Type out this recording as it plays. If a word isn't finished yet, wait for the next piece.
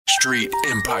Street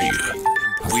Empire.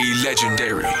 We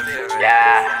legendary.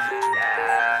 Yeah.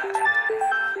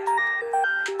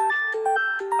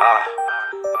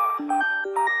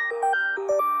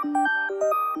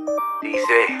 DC.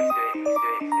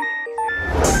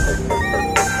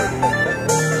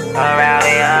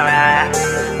 Alright, alright.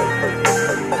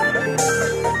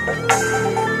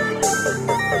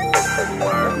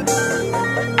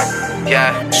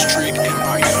 Yeah. Street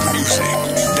Empire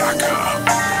Music.com.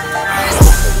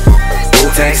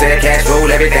 Tang said cash rule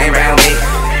everything around me.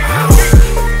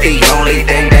 The only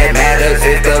thing that matters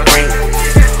is the ring.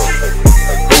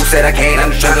 Who said I can't?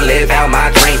 I'm tryna live out my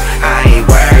dream. I ain't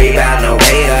worried about no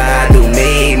hater. I do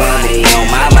me, money on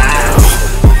my mind.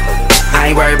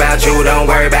 I ain't worried about you, don't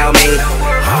worry about me.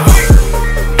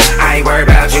 I ain't worried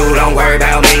about you, don't worry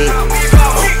about me.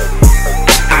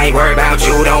 I ain't worried about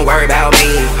you, don't worry about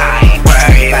me. I ain't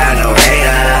worried about no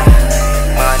hater.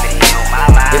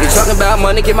 They be talking about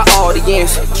money, get my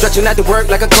audience. Stretching out the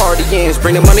work like a cardigan.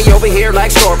 Bring the money over here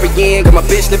like Scorpion. Got my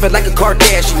bitch living like a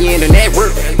Kardashian. And that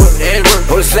work,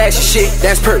 all this flashy shit,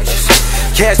 that's purchase.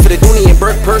 Cash for the Dooney and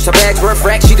Burke purse, her bag's worth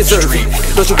rack, she deserve it.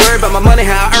 Don't you worry about my money,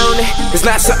 how I earn it. It's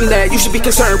not something that you should be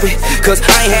concerned with, cause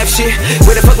I ain't have shit.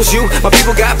 Where the fuck was you? My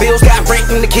people got bills, got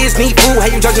rent, and the kids need food. How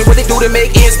you judging what they do to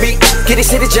make ends meet? Get a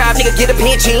city job, nigga, get a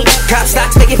pension. Cop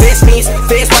stocks, make investments.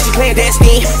 Fans watch you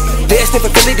clandestine. There's the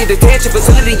facility, detention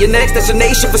facility. Your next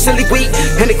destination facility weak.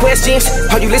 Any questions?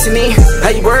 Are you listening?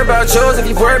 How you worry about yours if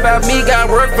you worry about me? Got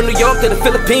work from New York to the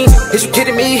Philippines. Is you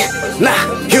kidding me? Nah,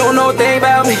 you don't know a thing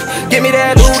about me. Give me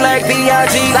that loot like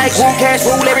B.I.G. Like who cash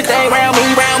rule everything round me,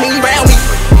 round me, round me.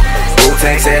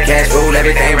 Tang said cash rule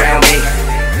everything round me.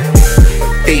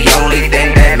 The only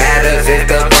thing that matters is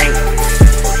the ring.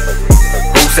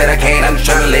 Who said I can't? I'm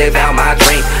tryna live out my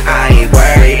dream. I ain't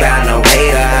worried about no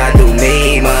hater. I do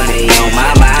me, money on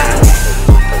my mind.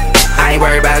 I ain't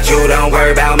worried about you, don't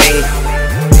worry about me.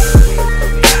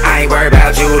 I ain't worried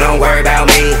about you, don't worry about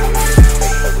me.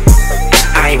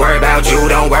 I ain't worried about you,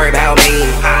 don't worry about me.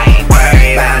 I ain't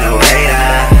worried about no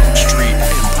hater. Street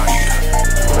Empire.